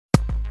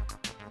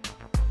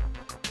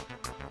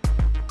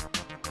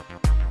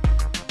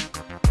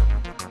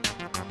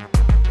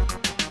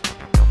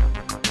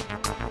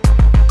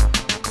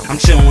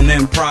chillin'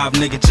 improv,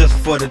 nigga, just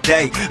for the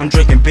day. I'm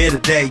drinking beer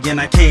today, and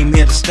I came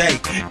here to stay.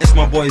 It's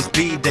my boy's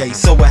B-Day,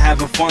 so we're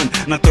having fun.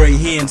 Now throw your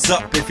hands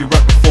up if you're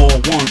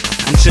reppin' 401.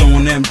 I'm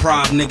chillin'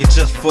 improv, nigga,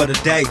 just for the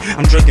day.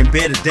 I'm drinking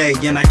beer today,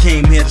 and I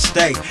came here to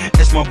stay.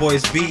 It's my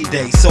boy's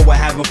B-Day, so we're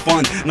having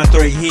fun. Now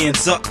throw your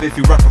hands up if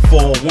you're reppin'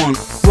 401.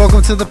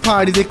 Welcome to the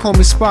party, they call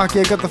me Sparky.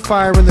 I got the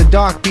fire in the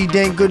dark,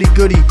 B-Dang goody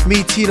goody.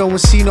 Me, Tito,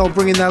 and Cino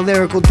bringing that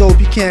lyrical dope.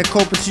 You can't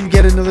cope until you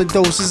get another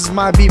dose. This is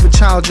my beat with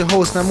Child, your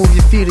host. Now move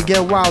your feet to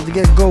get wild, to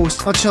get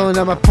ghost. I'm chilling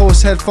at my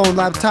post, headphone,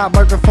 laptop,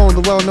 microphone,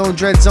 the well-known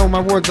dread zone.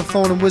 My words are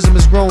flown and wisdom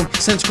is grown.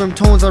 Since grim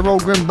tones, I roll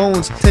grim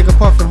bones. Take a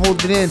puff and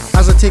hold it in.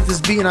 As I take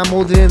this beat and I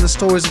mold it in, the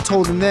stories are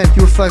told, and then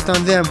you reflect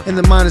on them. In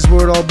the mind is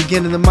where it all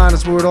begin, in the mind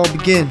is where it all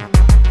begin.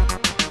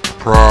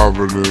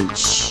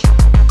 Providence.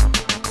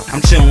 I'm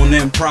chillin'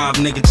 improv,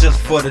 nigga, just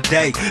for the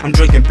day. I'm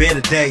drinking beer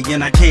today,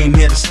 and I came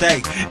here to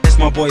stay. It's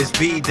my boy's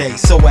B-Day,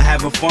 so we're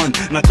having fun.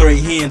 Now throw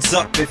your hands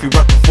up if you're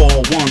reppin'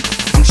 401.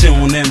 I'm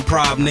chillin'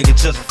 improv, nigga,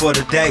 just for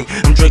the day.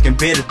 I'm drinking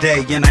beer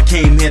today, and I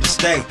came here to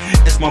stay.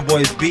 It's my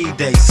boy's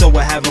B-Day, so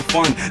we're having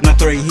fun. Now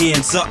throw your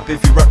hands up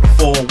if you're reppin'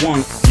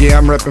 401. Yeah,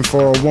 I'm reppin'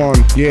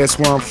 401. Yeah, it's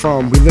where I'm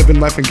from. We living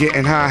life and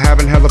getting high,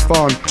 having hella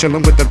fun.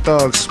 Chillin' with the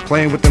thugs,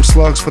 playing with them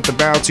slugs. Put the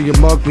barrel to your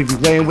mug, leave you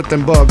laying with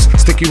them bugs.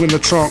 Stick you in the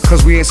trunk,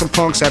 cause we ain't some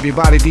punks. Have your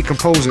body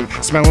decomposing,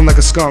 smelling like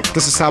a skunk.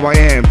 This is how I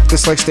am.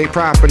 This like state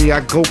property.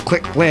 I go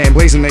click blam,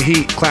 blazing the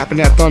heat, clapping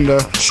that thunder,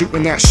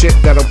 shooting that shit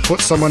that'll put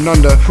someone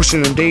under,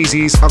 pushing them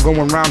daisies. I'll go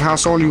and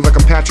roundhouse on you like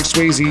I'm Patrick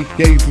Swayze.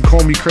 Yeah, you can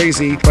call me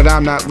crazy, but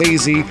I'm not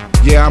lazy.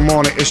 Yeah, I'm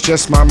on it. It's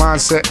just my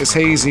mindset is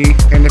hazy.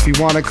 And if you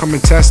wanna come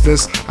and test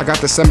this, I got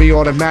the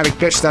semi-automatic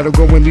bitch that'll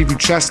go and leave you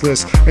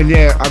chestless. And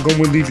yeah, I'll go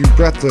and leave you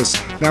breathless.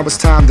 Now it's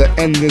time to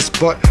end this,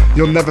 but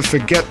you'll never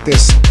forget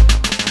this.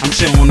 I'm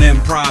chillin'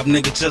 improv,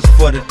 nigga, just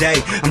for the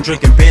day. I'm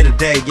drinking beer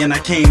today, and I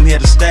came here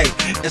to stay.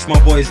 It's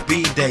my boy's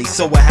B-Day,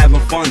 so we're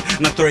having fun.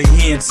 Now throw your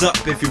hands up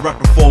if you're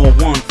reppin'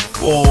 401.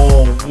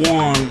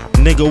 401.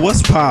 Nigga,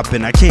 what's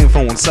poppin'? I came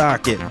from one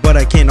socket, but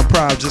I came to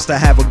improv just to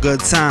have a good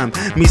time.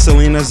 Me,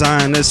 Selena,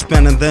 Zion is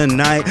spending the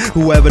night.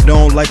 Whoever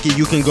don't like it,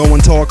 you can go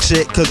and talk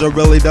shit, cause it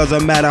really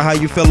doesn't matter how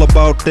you feel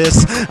about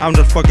this. I'm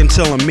just fucking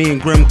chillin', me and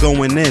Grim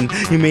going in.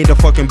 He made the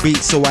fucking beat,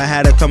 so I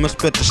had to come and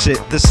spit the shit.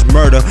 This is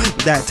murder,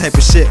 that type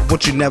of shit,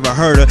 what you never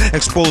heard of.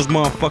 Exposed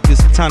motherfuckers,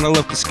 time to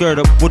lift the skirt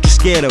up. What you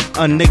scared of?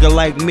 A nigga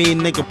like me,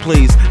 nigga,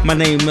 please. My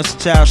name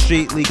Mr. Child,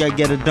 Street League, I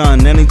get it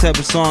done. Any type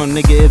of song,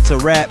 nigga, it's a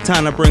rap.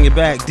 Time to bring it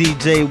back,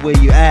 DJ, where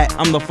you at?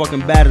 I'm the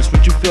fucking baddest,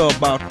 what you feel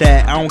about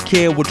that? I don't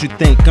care what you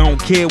think, I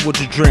don't care what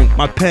you drink.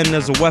 My pen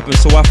is a weapon,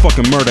 so I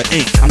fucking murder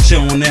ink. I'm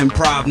chillin'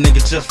 improv,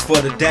 nigga, just for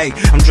the day.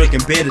 I'm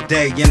drinking beer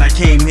today, and I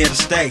came here to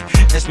stay.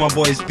 It's my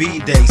boy's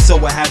B-Day, so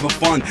we're having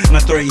fun. Now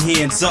throw your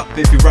hands up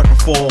if you're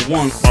reppin'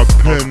 401. My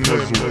pen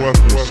is a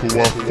weapon, so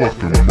I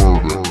fucking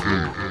murder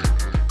ink.